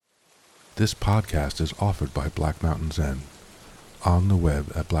This podcast is offered by Black Mountain Zen, on the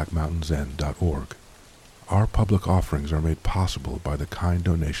web at blackmountainzen.org. Our public offerings are made possible by the kind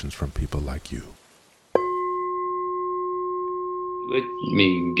donations from people like you. Let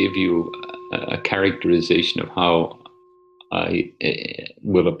me give you a characterization of how I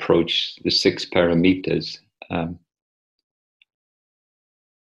will approach the six paramitas.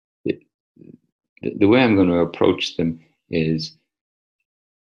 The way I'm going to approach them is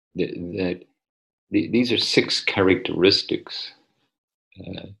that these are six characteristics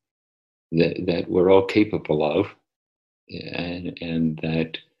that we're all capable of, and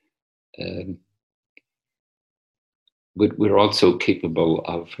that but we're also capable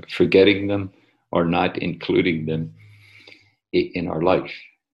of forgetting them or not including them in our life,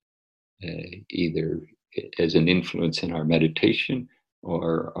 either as an influence in our meditation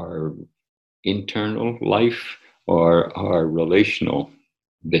or our internal life or our relational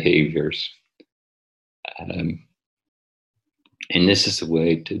behaviors. And this is a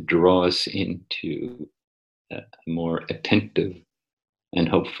way to draw us into a more attentive and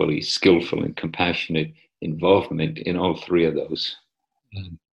hopefully skillful and compassionate involvement in all three of those.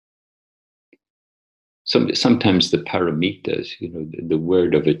 Sometimes the paramitas, the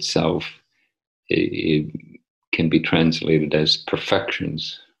word of itself, it can be translated as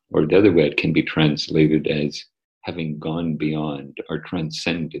perfections, or the other way it can be translated as having gone beyond or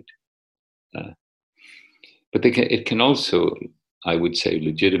transcended. But it can also, I would say,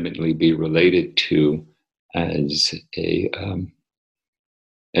 legitimately be related to as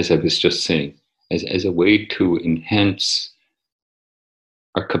I was just saying, as a way to enhance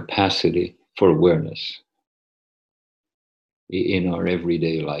our capacity for awareness in our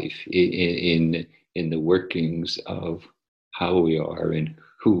everyday life, in the workings of how we are and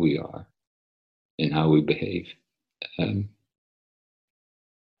who we are and how we behave. I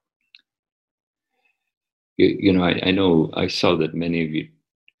know I saw that many of you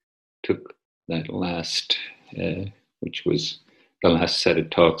took that last, which was the last set of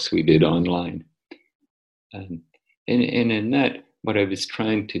talks we did online. And in that, what I was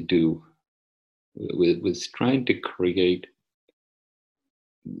trying to do was trying to create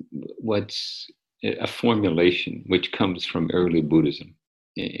what's a formulation which comes from early Buddhism.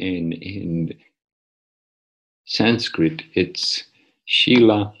 In Sanskrit, it's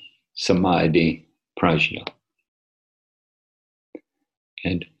Shila, Samadhi, Prajna.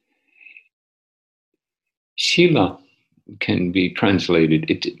 And Shila can be translated,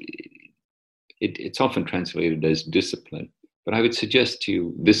 it's often translated as discipline, but I would suggest to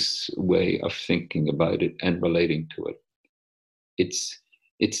you this way of thinking about it and relating to it. It's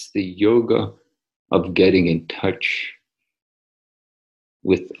the yoga of getting in touch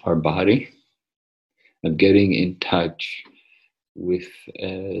with our body, of getting in touch with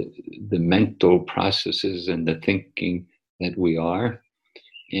the mental processes and the thinking that we are,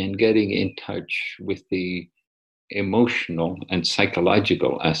 and getting in touch with the emotional and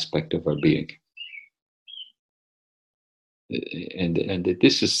psychological aspect of our being. And that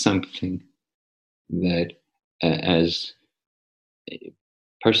this is something that as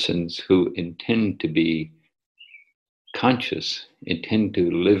persons who intend to be conscious, intend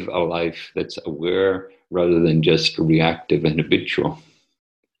to live a life that's aware rather than just reactive and habitual,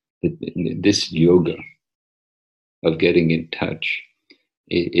 this yoga of getting in touch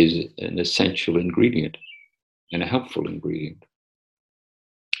is an essential ingredient and a helpful ingredient.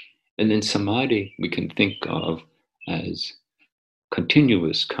 And then samadhi we can think of as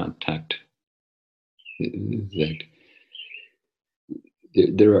continuous contact. That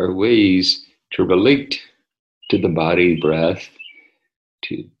there are ways to relate to the body, breath,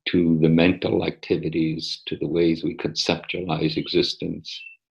 to the mental activities, to the ways we conceptualize existence,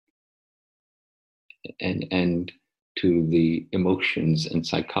 and to the emotions and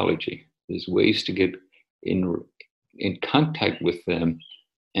psychology. There's ways to get in contact with them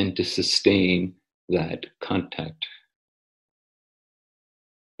and to sustain that contact.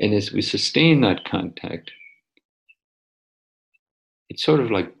 And as we sustain that contact, it's sort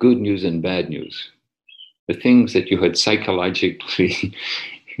of like good news and bad news. The things that you had psychologically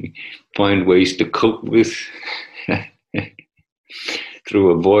find ways to cope with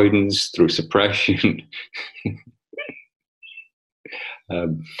through avoidance, through suppression,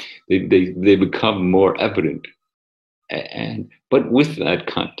 they become more evident. But with that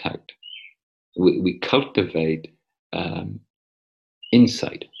contact, we cultivate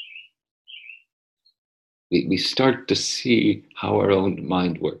insight. We start to see how our own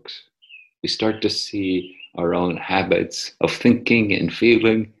mind works. We start to see our own habits of thinking and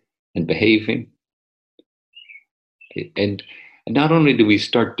feeling and behaving. And And not only do we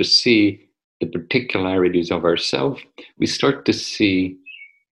start to see the particularities of ourselves, we start to see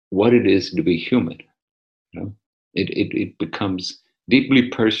what it is to be human. You know? It becomes deeply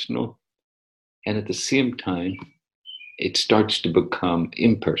personal, and at the same time, it starts to become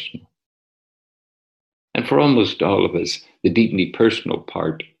impersonal. And for almost all of us, the deeply personal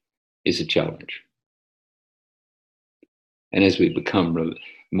part is a challenge. And as we become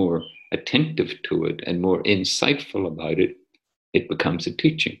more attentive to it and more insightful about it, it becomes a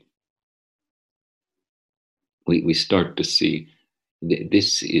teaching. We start to see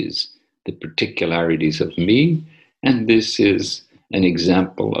this is the particularities of me, and this is an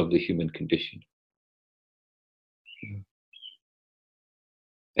example of the human condition.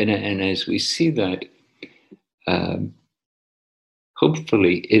 And as we see that,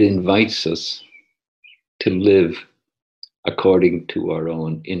 hopefully it invites us to live according to our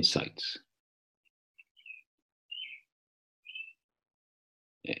own insights.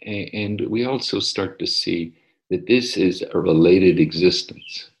 And we also start to see that this is a related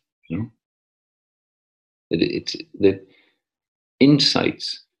existence. You know? That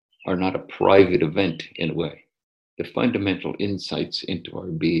insights are not a private event in a way. The fundamental insights into our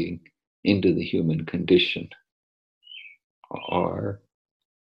being, into the human condition, are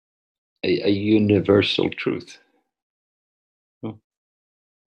a universal truth.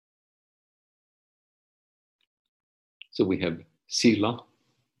 So we have sila,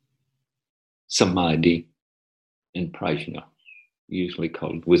 samadhi, and prajna, usually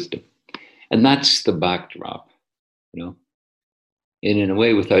called wisdom. And that's the backdrop, you know. And in a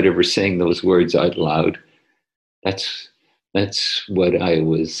way, without ever saying those words out loud, that's what I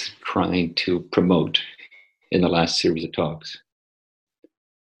was trying to promote in the last series of talks.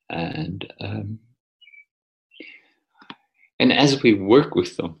 And as we work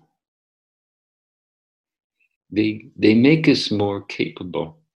with them, they make us more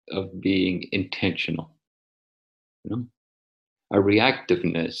capable of being intentional. You know? Our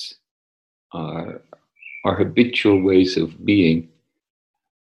reactiveness, our habitual ways of being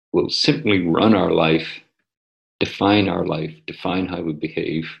will simply run our life, define how we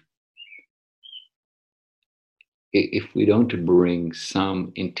behave, if we don't bring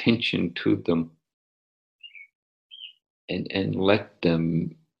some intention to them and let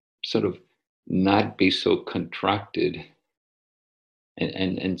them sort of not be so contracted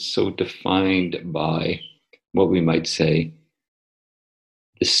and so defined by what we might say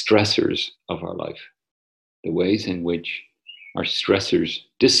the stressors of our life, the ways in which our stressors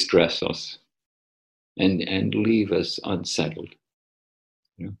distress us and leave us unsettled.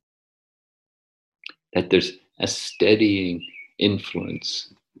 You know? That there's a steadying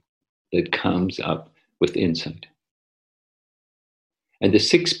influence that comes up with insight. And the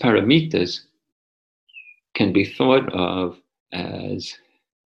 6 paramitas can be thought of as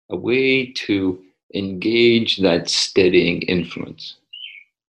a way to engage that steadying influence.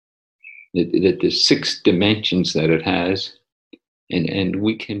 That there's 6 dimensions that it has, and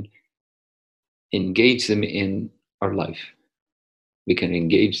we can engage them in our life. We can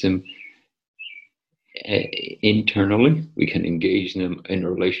engage them internally, we can engage them in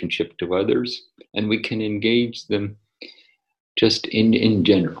relationship to others, and we can engage them just in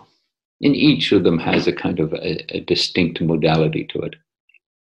general. And each of them has a kind of a distinct modality to it.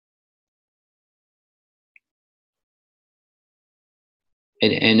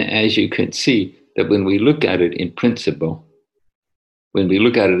 And as you can see, that when we look at it in principle, when we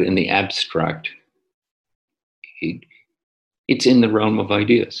look at it in the abstract, it's in the realm of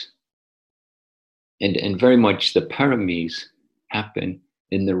ideas. And very much the paramis happen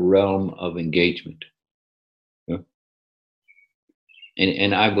in the realm of engagement. You know?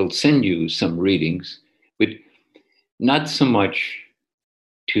 And I will send you some readings, but not so much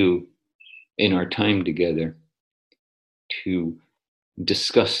to, in our time together, to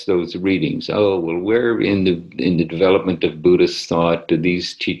discuss those readings. Oh, well, where in the development of Buddhist thought did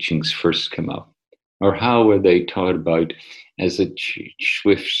these teachings first come up? Or how were they taught about as it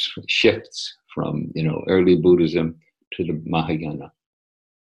shifts from, you know, early Buddhism to the Mahayana?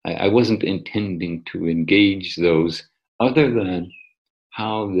 I wasn't intending to engage those other than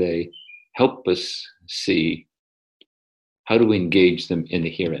how they help us see how to engage them in the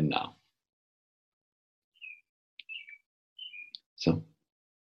here and now.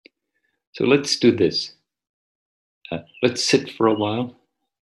 So let's do this. Let's sit for a while.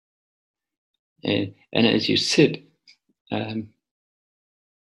 And as you sit, I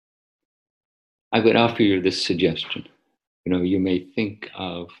would offer you this suggestion. You know, you may think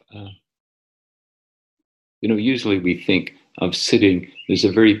of, you know, usually we think of sitting, there's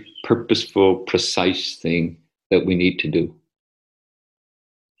a very purposeful, precise thing that we need to do.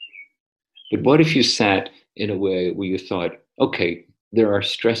 But what if you sat in a way where you thought, okay, there are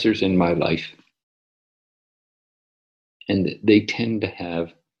stressors in my life, and they tend to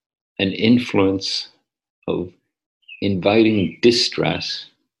have an influence of inviting distress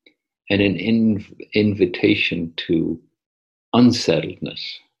and an invitation to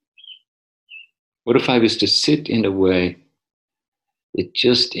unsettledness. What if I was to sit in a way that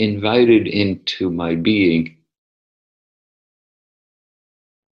just invited into my being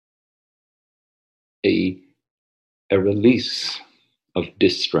a release of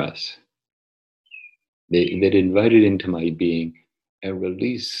distress, that invited into my being a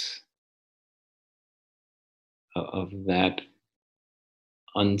release of that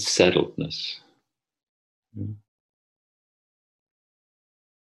unsettledness?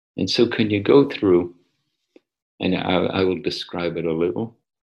 And so, can you go through, and I will describe it a little.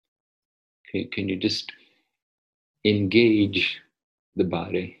 Can you just engage the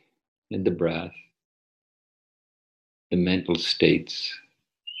body and the breath, the mental states,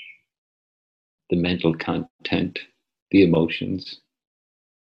 the mental content, the emotions?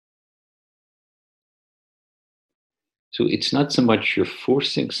 So it's not so much you're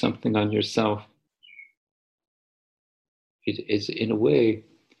forcing something on yourself. It's in a way,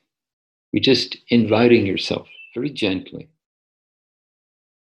 you're just inviting yourself very gently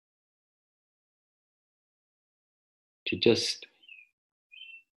to just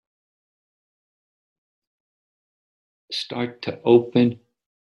start to open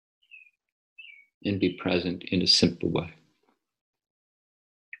and be present in a simple way.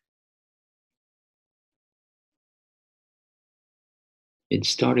 It's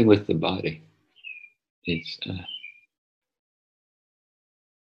starting with the body. It's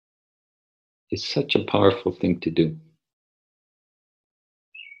such a powerful thing to do.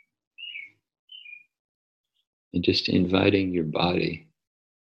 And just inviting your body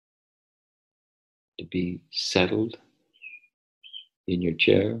to be settled in your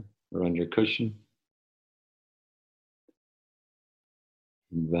chair or on your cushion.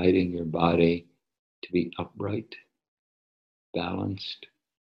 Inviting your body to be upright, balanced.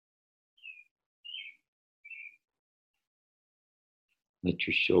 Let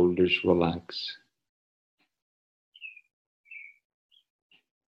your shoulders relax.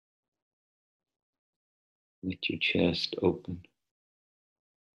 Let your chest open.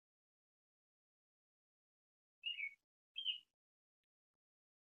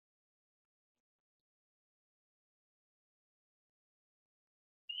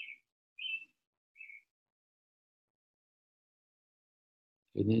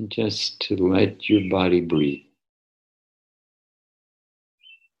 And then just to let your body breathe.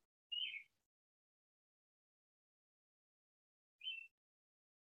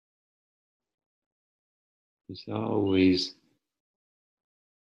 There's always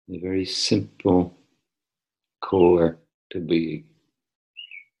a very simple core to being.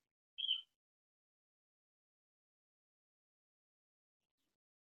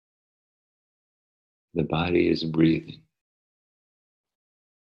 The body is breathing.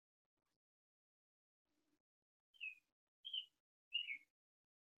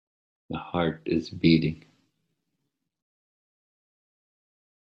 The heart is beating.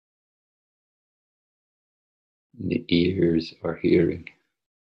 The ears are hearing.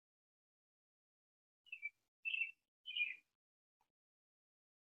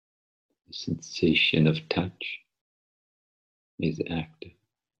 The sensation of touch is active.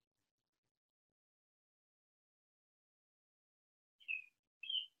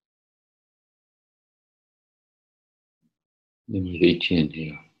 Then with each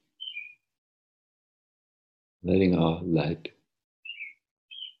inhale, letting all that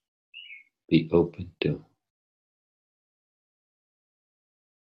be open to.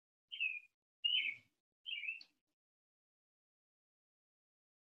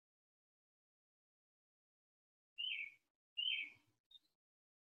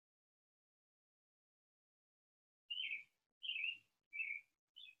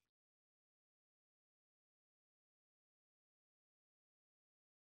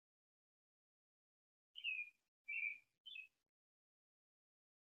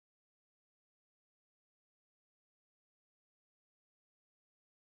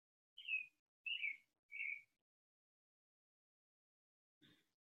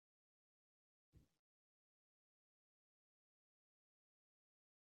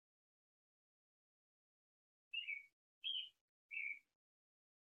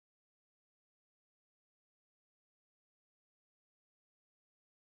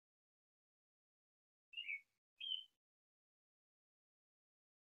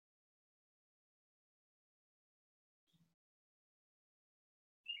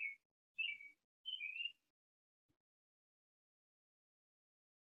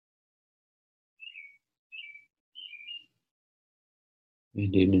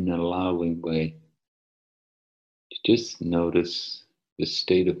 And in an allowing way, to just notice the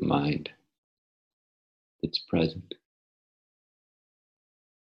state of mind that's present.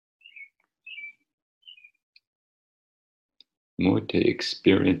 More to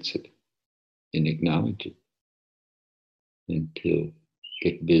experience it and acknowledge it than to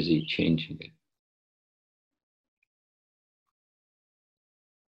get busy changing it.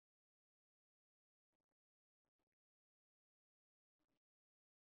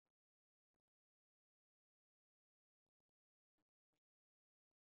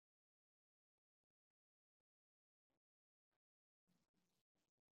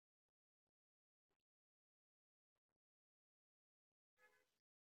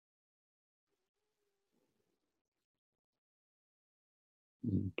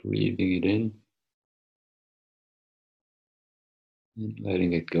 And breathing it in and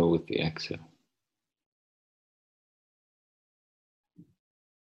letting it go with the exhale.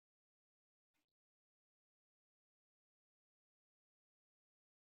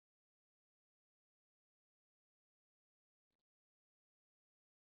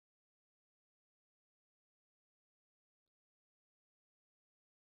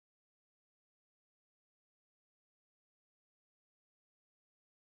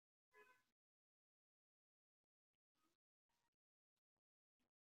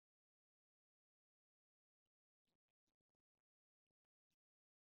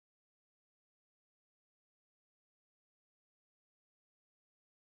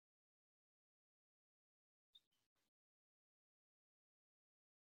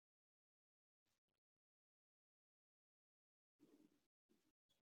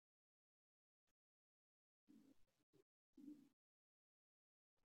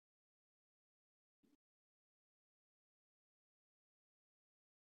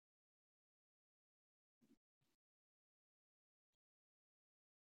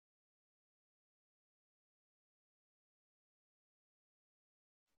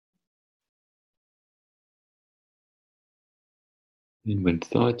 And when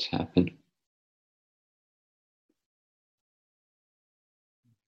thoughts happen,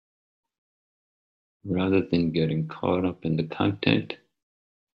 rather than getting caught up in the content,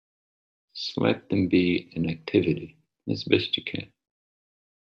 just let them be an activity as best you can.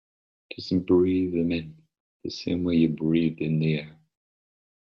 Just breathe them in the same way you breathe in the air.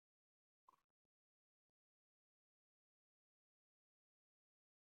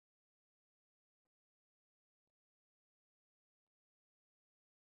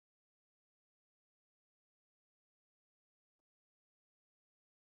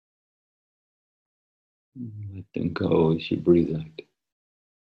 Let them go as you breathe out.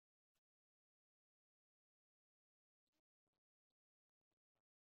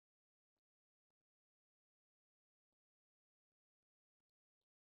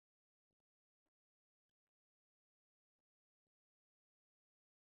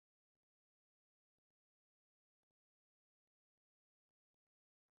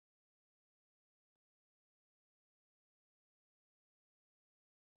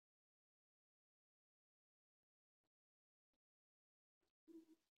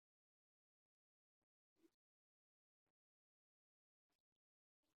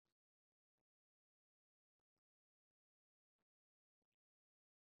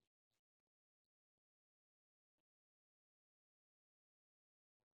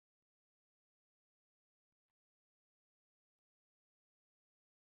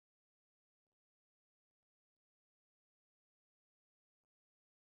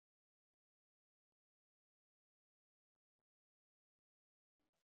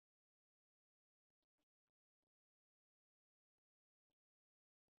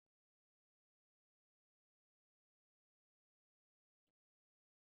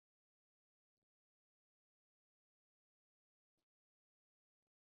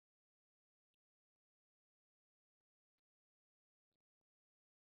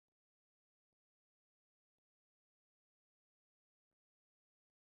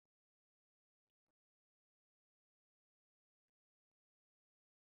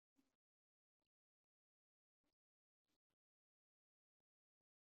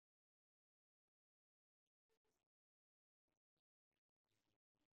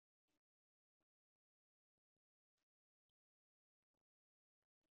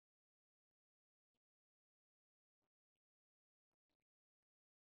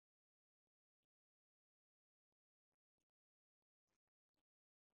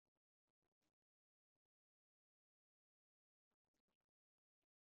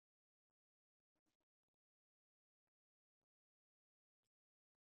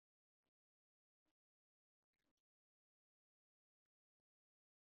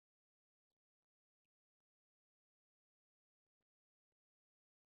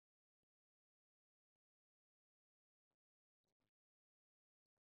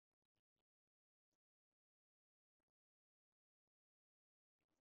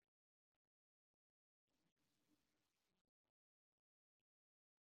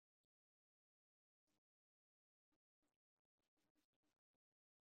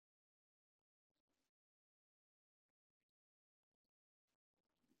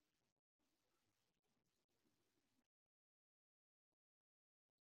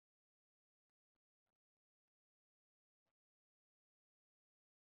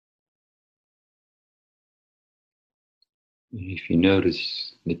 If you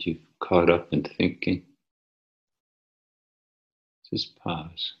notice that you've caught up in thinking, just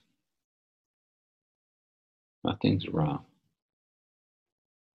pause. Nothing's wrong.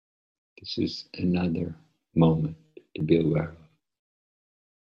 This is another moment to be aware of,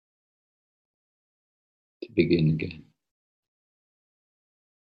 to begin again.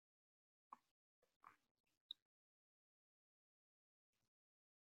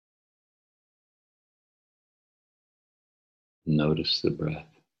 Notice the breath.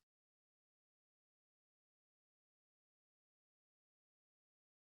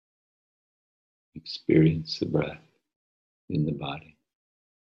 Experience the breath in the body.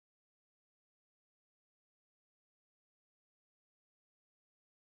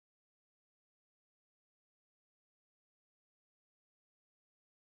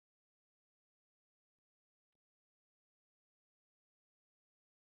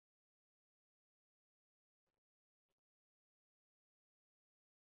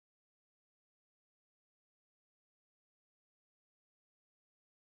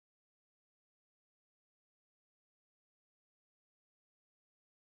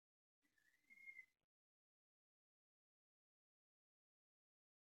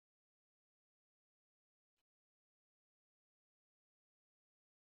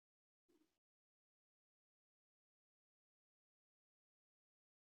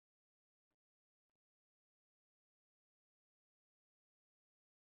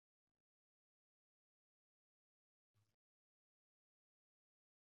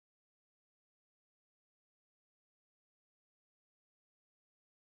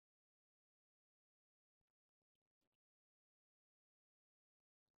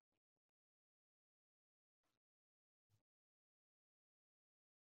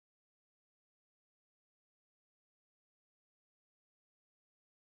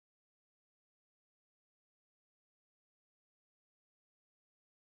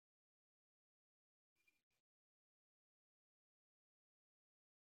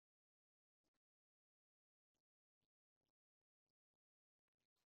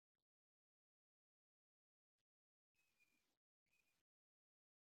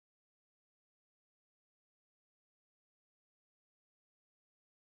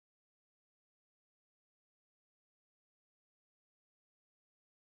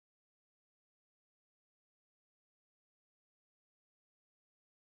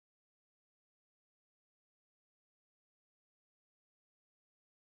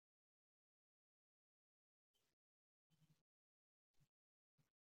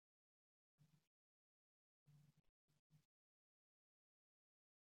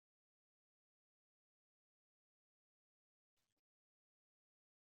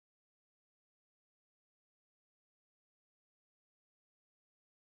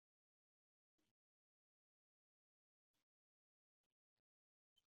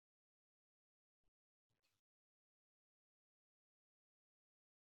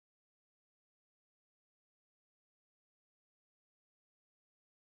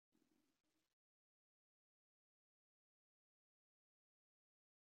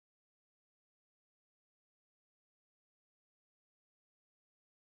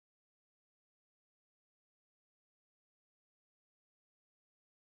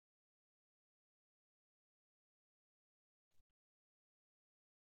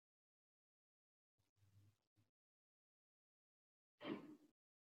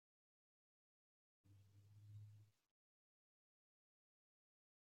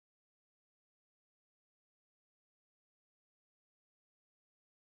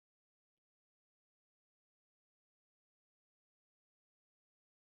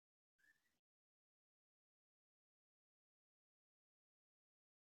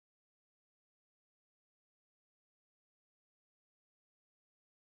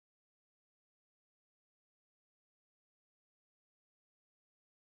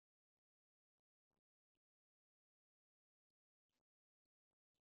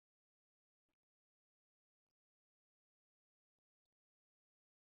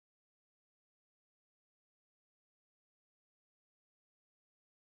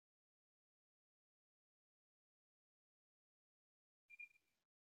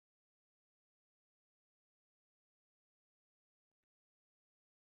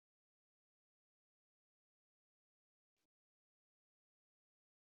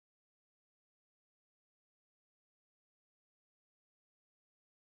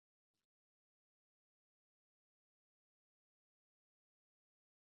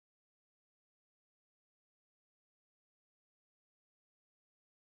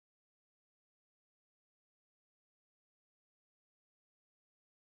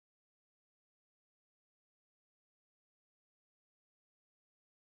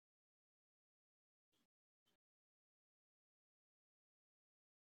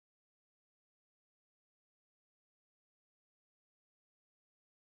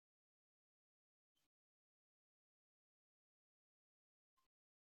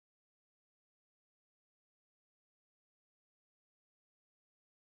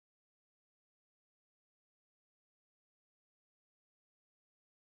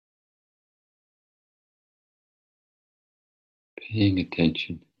 paying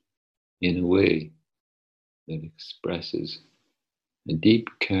attention in a way that expresses a deep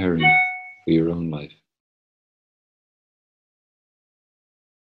caring for your own life.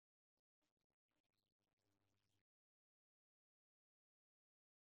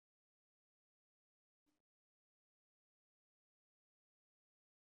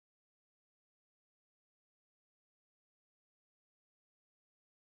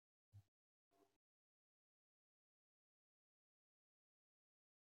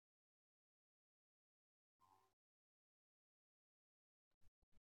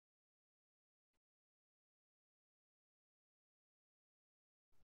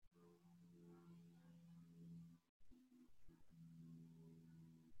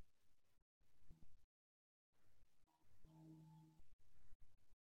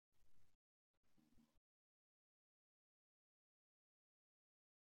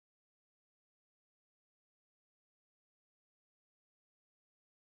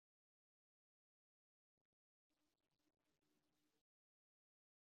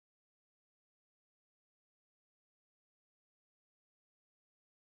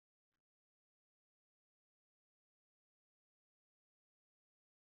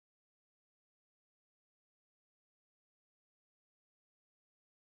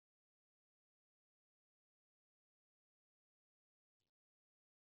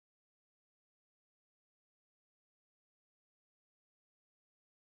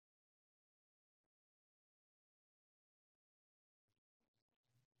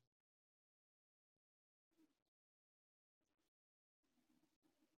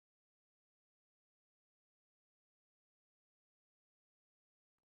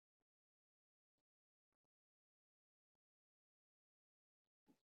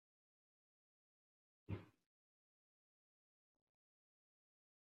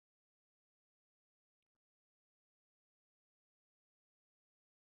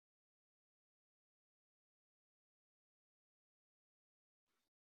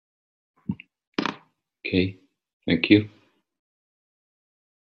 Okay, thank you.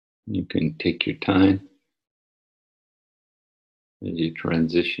 You can take your time as you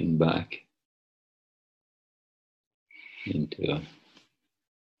transition back into a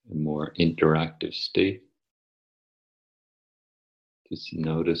more interactive state. Just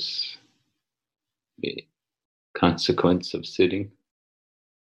notice the consequence of sitting.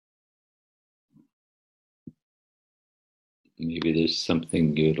 Maybe there's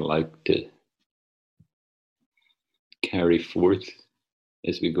something you'd like to carry forth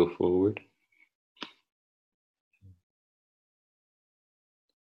as we go forward.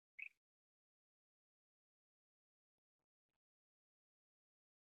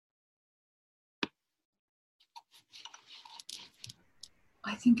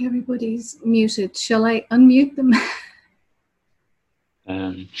 I think everybody's muted. Shall I unmute them?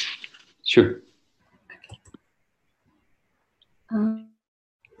 Sure.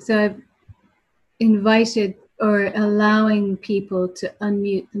 So I've invited or allowing people to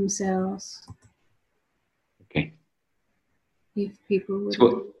unmute themselves. Okay. If people would.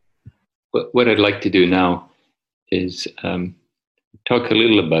 So what I'd like to do now is talk a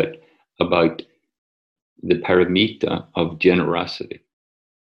little about the paramita of generosity.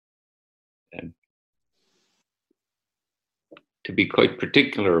 And to be quite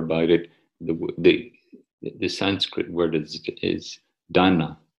particular about it, the Sanskrit word is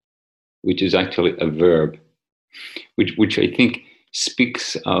dana, which is actually a verb, which I think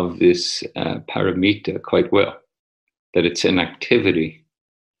speaks of this paramita quite well, that it's an activity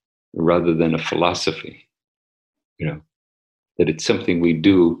rather than a philosophy, that it's something we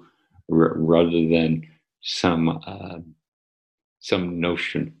do rather than some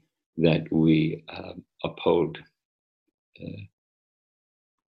notion that we uphold.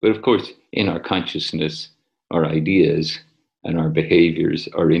 But of course, in our consciousness, our ideas and our behaviors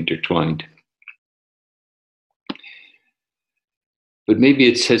are intertwined. But maybe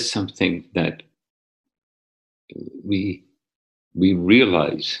it says something that we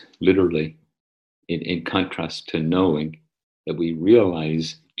realize, literally, in contrast to knowing, that we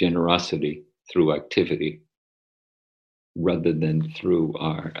realize generosity through activity rather than through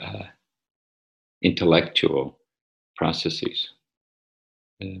our intellectual processes.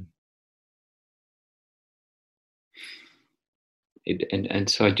 And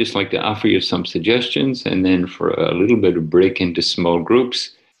so I'd just like to offer you some suggestions, and then for a little bit of break into small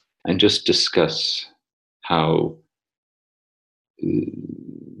groups and just discuss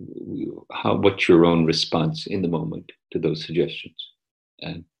what's your own response in the moment to those suggestions.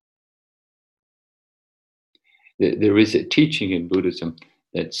 There is a teaching in Buddhism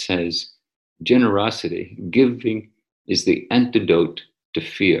that says generosity, giving is the antidote to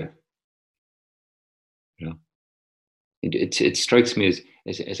fear. You know, it strikes me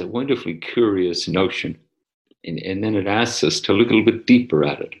as a wonderfully curious notion, and then it asks us to look a little bit deeper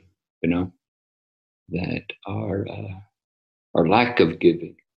at it. You know, that our lack of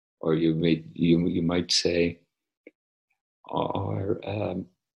giving, or you might say, our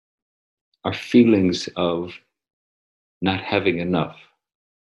feelings of not having enough,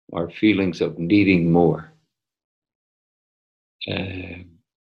 our feelings of needing more,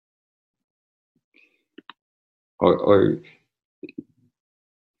 or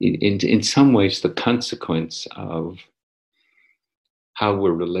in some ways the consequence of how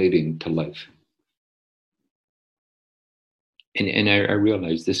we're relating to life. And I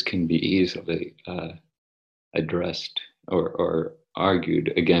realize this can be easily addressed or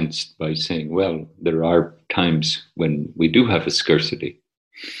argued against by saying, well, there are times when we do have a scarcity.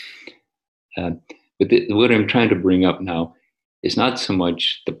 But what I'm trying to bring up now is not so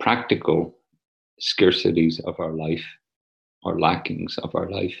much the practical scarcities of our life or lackings of our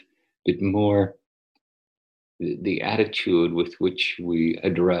life, but more the attitude with which we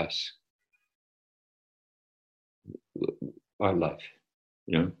address our life,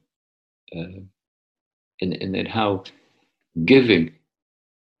 you know, and then how giving,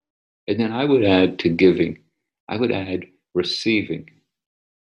 and then I would add to giving, I would add receiving,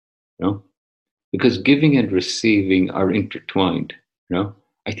 you know, because giving and receiving are intertwined, you know.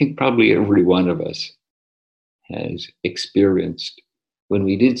 I think probably every one of us has experienced when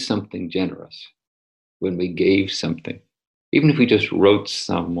we did something generous, when we gave something, even if we just wrote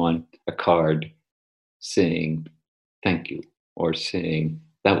someone a card saying thank you or saying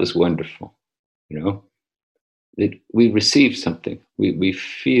that was wonderful, you know, that we receive something, we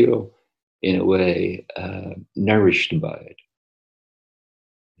feel in a way nourished by it,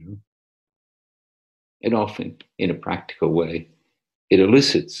 you know? And often in a practical way it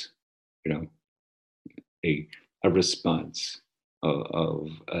elicits, you know, a response of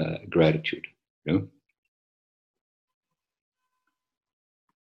gratitude, you know.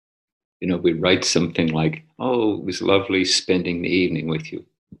 You know, we write something like, oh, it was lovely spending the evening with you.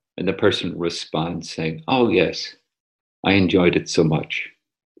 And the person responds saying, oh, yes, I enjoyed it so much.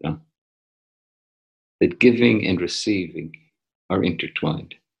 You know? That giving and receiving are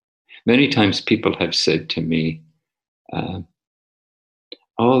intertwined. Many times people have said to me,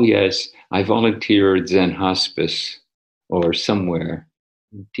 oh, yes, I volunteered Zen hospice or somewhere,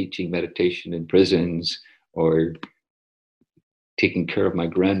 teaching meditation in prisons or taking care of my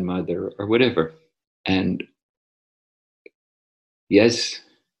grandmother or whatever. And yes,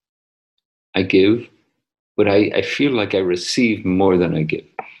 I give, but I feel like I receive more than I give.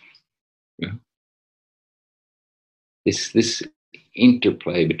 Yeah. This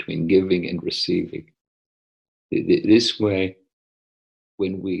interplay between giving and receiving. This way,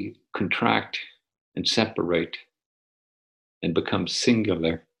 when we contract and separate and become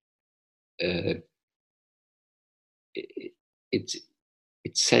singular, it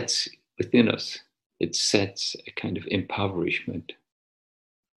sets within us, it sets a kind of impoverishment.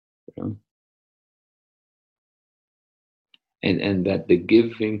 You know? And that the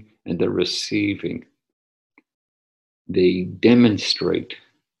giving and the receiving, they demonstrate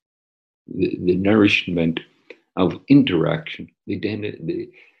the nourishment of interaction. They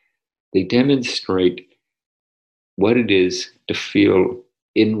demonstrate what it is to feel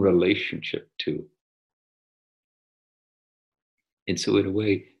in relationship to. And so in a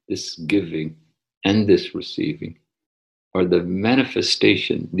way, this giving and this receiving are the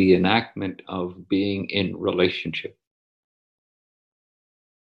manifestation, the enactment of being in relationship.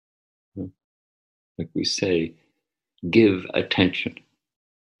 Like we say, give attention.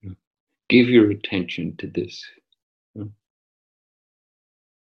 Give your attention to this.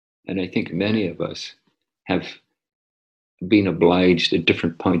 And I think many of us have been obliged at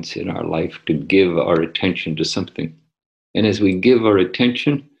different points in our life to give our attention to something. And as we give our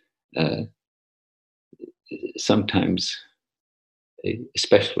attention, sometimes,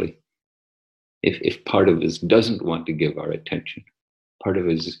 especially if part of us doesn't want to give our attention, part of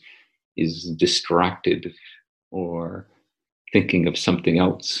us is distracted or thinking of something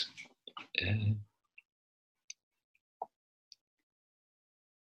else.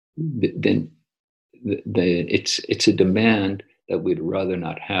 Then it's a demand that we'd rather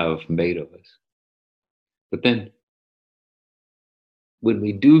not have made of us. But then when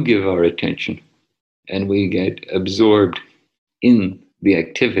we do give our attention and we get absorbed in the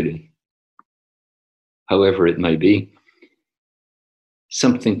activity, however it might be,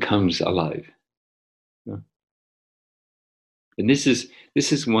 something comes alive. And this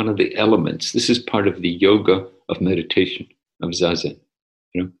is one of the elements. This is part of the yoga of meditation, of zazen,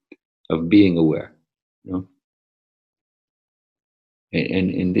 of being aware,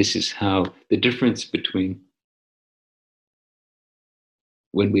 And this is how the difference between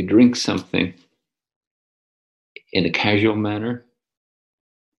when we drink something in a casual manner,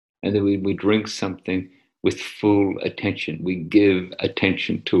 and then we drink something with full attention. We give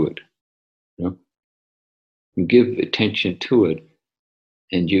attention to it. You give attention to it,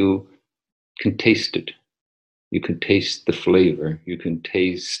 and you can taste it. You can taste the flavor. You can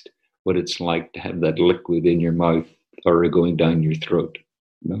taste what it's like to have that liquid in your mouth or going down your throat,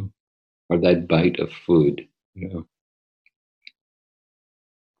 or that bite of food,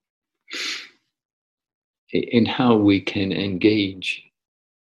 In how we can engage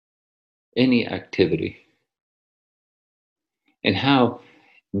any activity, and how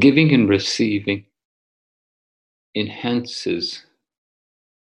giving and receiving enhances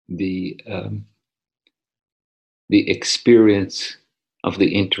the experience of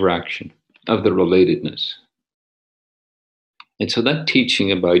the interaction, of the relatedness. And so that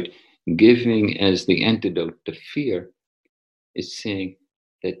teaching about giving as the antidote to fear is saying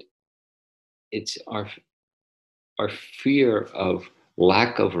that it's our fear of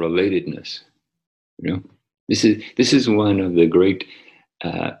lack of relatedness. This is one of the great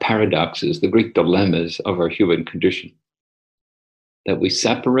paradoxes, the great dilemmas of our human condition, that we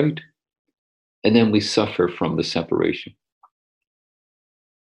separate and then we suffer from the separation.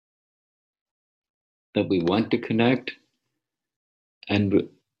 That we want to connect, and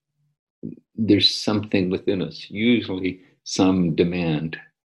there's something within us, usually some demand,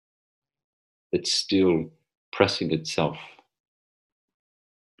 that's still pressing itself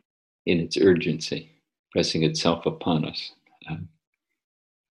in its urgency, pressing itself upon us.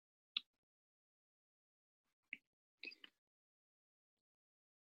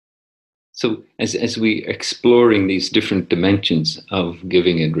 So as we exploring these different dimensions of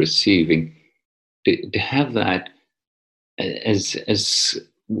giving and receiving, to have that as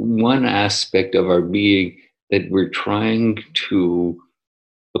one aspect of our being that we're trying to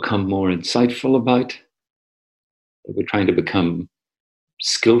become more insightful about, that we're trying to become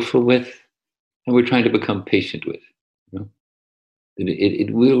skillful with, and we're trying to become patient with.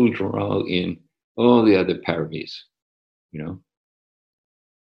 It will draw in all the other paramis.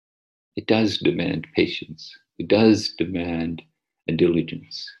 It does demand patience. It does demand a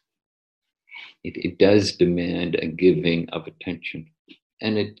diligence. It does demand a giving of attention,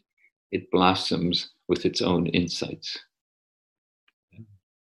 and it blossoms with its own insights.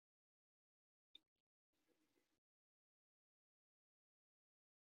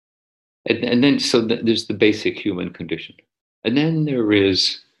 And then, so there's the basic human condition. And then there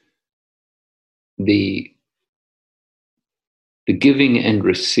is the giving and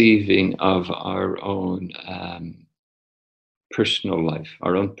receiving of our own personal life,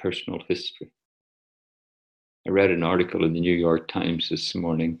 our own personal history. I read an article in the New York Times this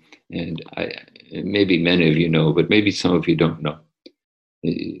morning, and maybe many of you know, but maybe some of you don't know.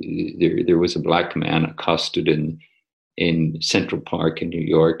 There was a black man accosted in Central Park in New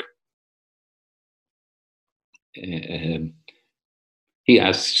York. He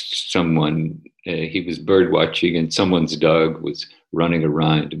asked someone, he was bird watching, and someone's dog was running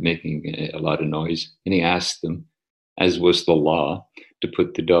around making a lot of noise. And he asked them, as was the law, to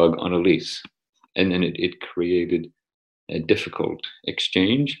put the dog on a leash. And then it created a difficult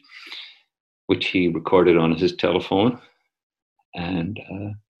exchange, which he recorded on his telephone. And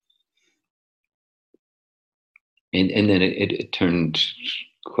then it turned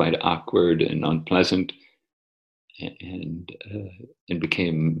quite awkward and unpleasant, and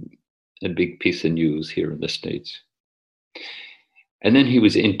became a big piece of news here in the States. And then he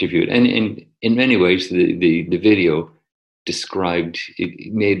was interviewed, and in many ways the video described,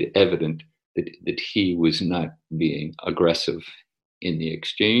 it made evident that he was not being aggressive in the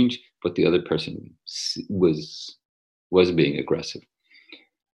exchange, but the other person was being aggressive.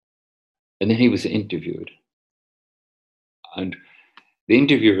 And then he was interviewed, and the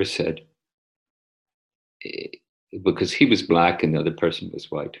interviewer said, because he was black and the other person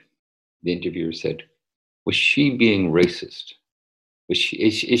was white, the interviewer said, was she being racist? Is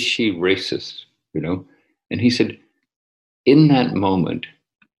she racist? And he said, in that moment,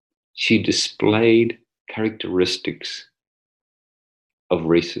 she displayed characteristics of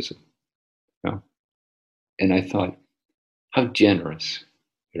racism. And I thought, how generous,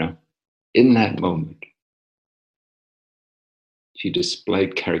 in that moment, she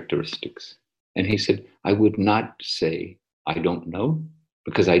displayed characteristics. And he said, I would not say, I don't know,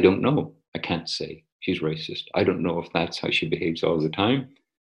 because I don't know. I can't say she's racist. I don't know if that's how she behaves all the time.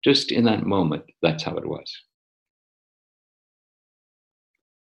 Just in that moment, that's how it was.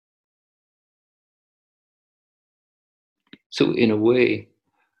 So in a way,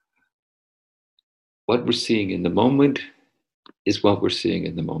 what we're seeing in the moment is what we're seeing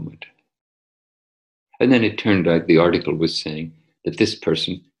in the moment. And then it turned out the article was saying that this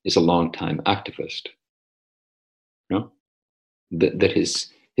person is a long-time activist. You know? That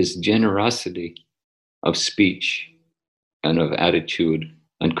his generosity of speech and of attitude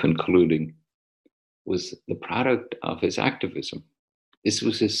and concluding was the product of his activism. This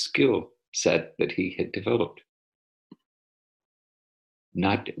was his skill set that he had developed.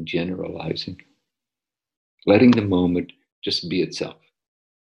 Not generalizing, letting the moment just be itself.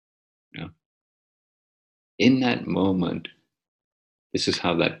 You know? In that moment, this is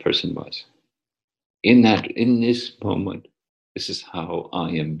how that person was. In this moment, this is how I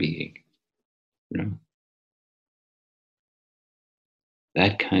am being. You know?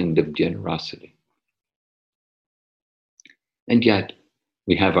 That kind of generosity. And yet,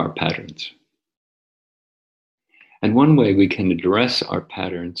 we have our patterns. And one way we can address our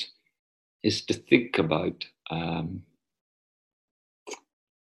patterns is to think about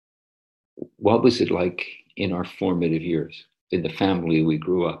what was it like in our formative years, in the family we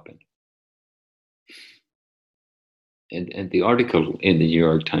grew up in. And the article in the New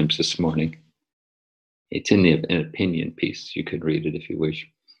York Times this morning, it's in an opinion piece, you could read it if you wish,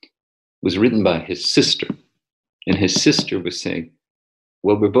 was written by his sister. And his sister was saying,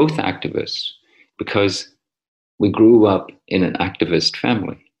 well, we're both activists because we grew up in an activist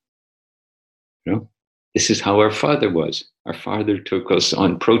family. You know, this is how our father was. Our father took us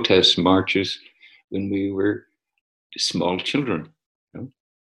on protest marches when we were small children. You know?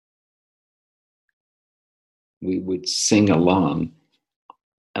 We would sing along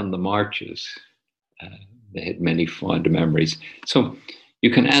on the marches. They had many fond memories. So you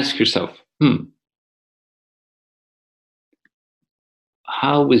can ask yourself,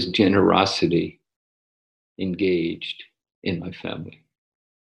 how was generosity engaged in my family?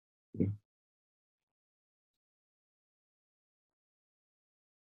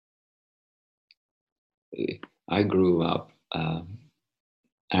 I grew up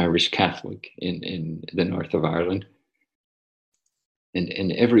Irish Catholic in the north of Ireland.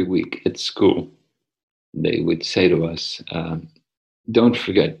 And every week at school, they would say to us, don't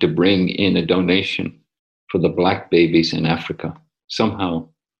forget to bring in a donation for the Black babies in Africa. Somehow,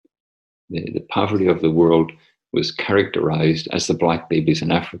 the poverty of the world was characterized as the Black babies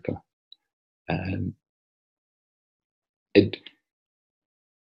in Africa. And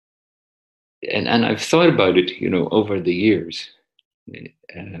I've thought about it, you know, over the years,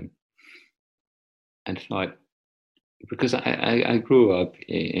 and thought, because I grew up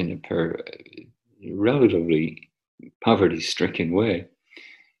in a relatively poverty-stricken way,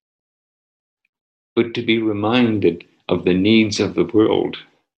 but to be reminded of the needs of the world,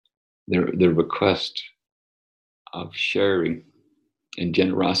 the request of sharing and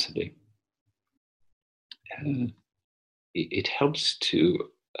generosity, it helps to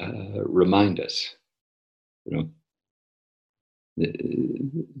remind us, you know,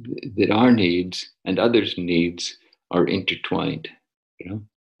 that our needs and others' needs are intertwined, you know,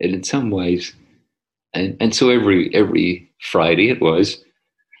 and in some ways, and so every Friday it was,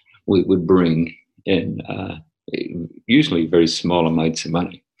 we would bring in usually very small amounts of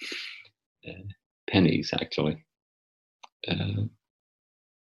money, pennies actually.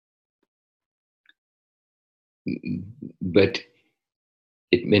 But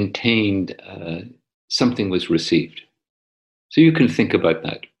it maintained something was received. So you can think about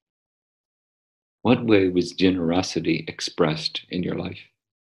that. What way was generosity expressed in your life?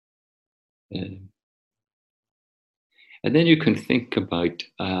 And then you can think about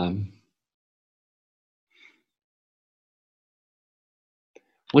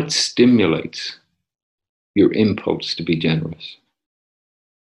what stimulates your impulse to be generous.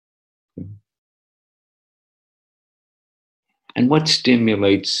 And what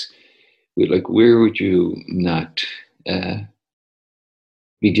stimulates, like, where would you not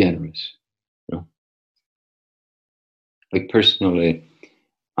be generous? You know? Like personally,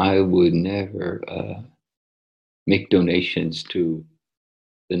 I would never make donations to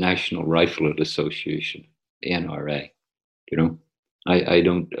the National Rifle Association, the NRA. You know, I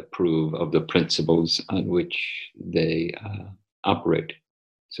don't approve of the principles on which they operate.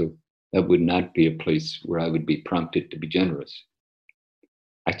 So that would not be a place where I would be prompted to be generous.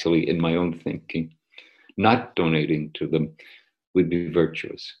 Actually, in my own thinking, not donating to them would be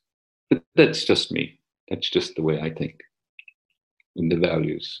virtuous. But that's just me. That's just the way I think. In the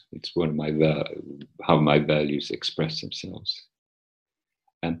values, it's one of my how my values express themselves.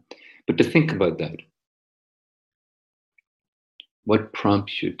 But to think about that, what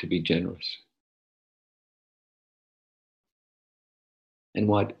prompts you to be generous? and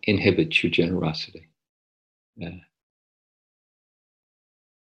what inhibits your generosity.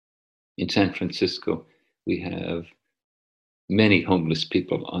 In San Francisco, we have many homeless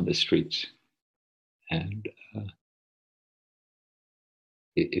people on the streets. And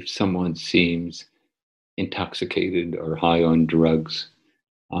if someone seems intoxicated or high on drugs,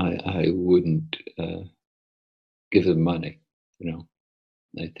 I wouldn't give them money.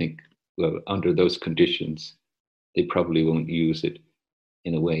 I think, well, under those conditions, they probably won't use it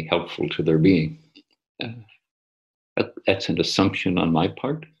in a way helpful to their being. That's an assumption on my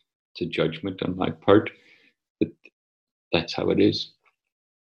part. It's a judgment on my part, but that's how it is.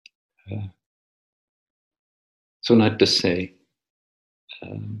 So not to say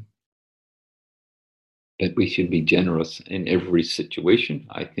that we should be generous in every situation.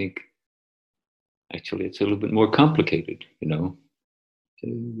 I think actually it's a little bit more complicated,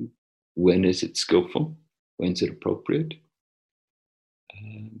 When is it skillful? When's it appropriate?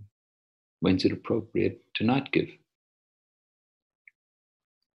 When's it appropriate to not give?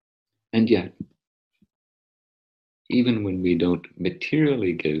 And yet, even when we don't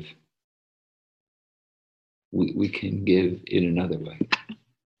materially give, we can give in another way.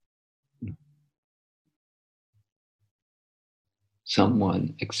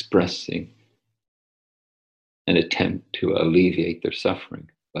 Someone expressing an attempt to alleviate their suffering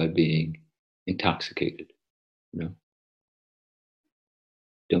by being intoxicated.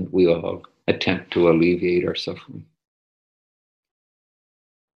 Don't we all attempt to alleviate our suffering?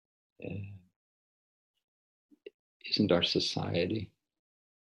 Isn't our society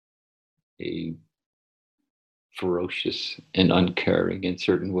a ferocious and uncaring in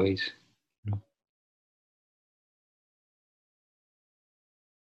certain ways?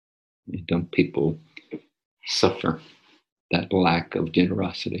 Don't people suffer that lack of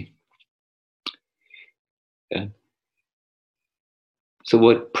generosity? So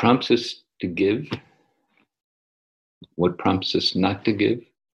what prompts us to give? What prompts us not to give?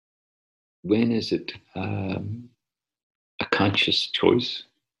 When is it a conscious choice?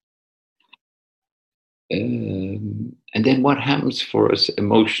 And then what happens for us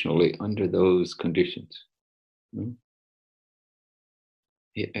emotionally under those conditions?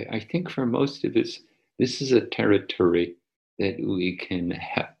 I think for most of us, this is a territory that we can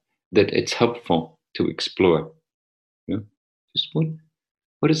have, that it's helpful to explore. Just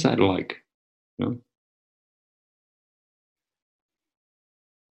what is that like? And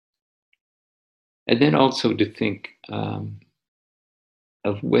then also to think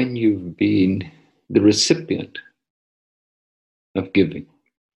of when you've been the recipient of giving.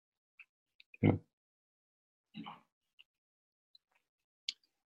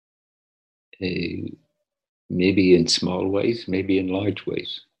 Maybe in small ways, maybe in large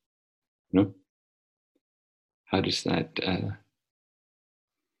ways. How does that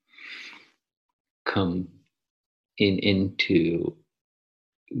come into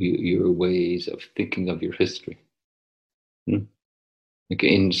your ways of thinking of your history? Like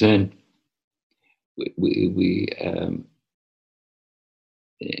in Zen, we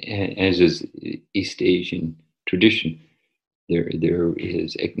as is East Asian tradition, there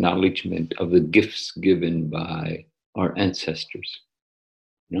is acknowledgement of the gifts given by our ancestors.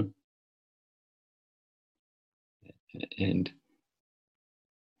 And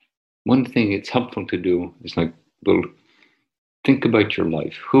one thing it's helpful to do is think about your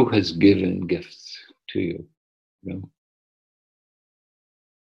life. Who has given gifts to you?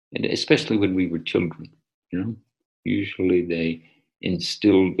 And especially when we were children, usually they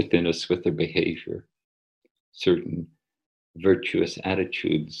instilled within us with their behavior certain virtuous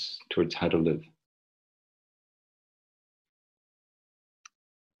attitudes towards how to live.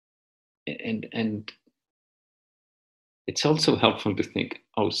 And it's also helpful to think,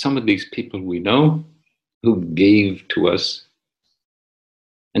 some of these people we know who gave to us,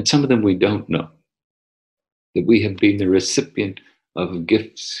 and some of them we don't know, that we have been the recipient of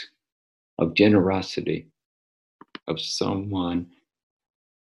gifts of generosity, of someone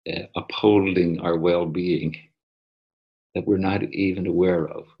upholding our well-being that we're not even aware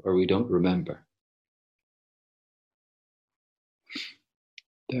of or we don't remember.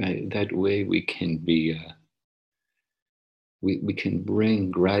 That way we can be, we can bring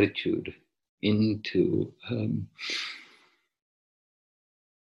gratitude into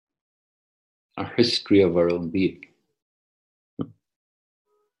our history of our own being.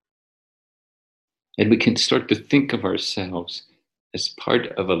 And we can start to think of ourselves as part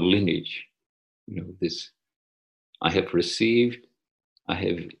of a lineage. This, I have received, I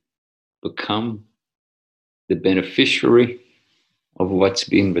have become the beneficiary of what's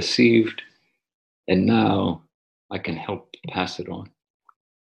being received, and now I can help pass it on.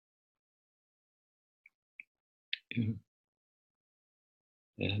 Yeah.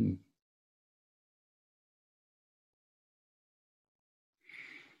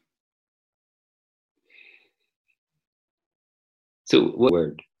 So, what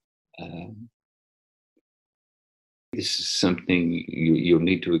word? This is something you'll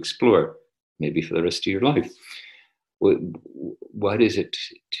need to explore, maybe for the rest of your life. What is it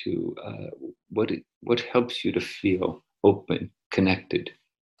to what helps you to feel open, connected,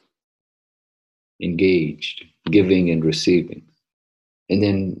 engaged, giving and receiving? And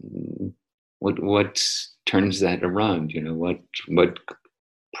then what turns that around? You know, what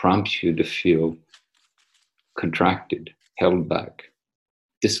prompts you to feel contracted, held back,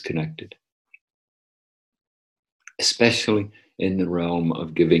 disconnected, especially in the realm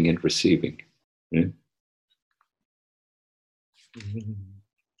of giving and receiving. Right?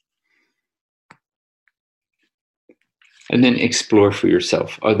 And then explore for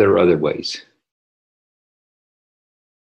yourself. Are there other ways?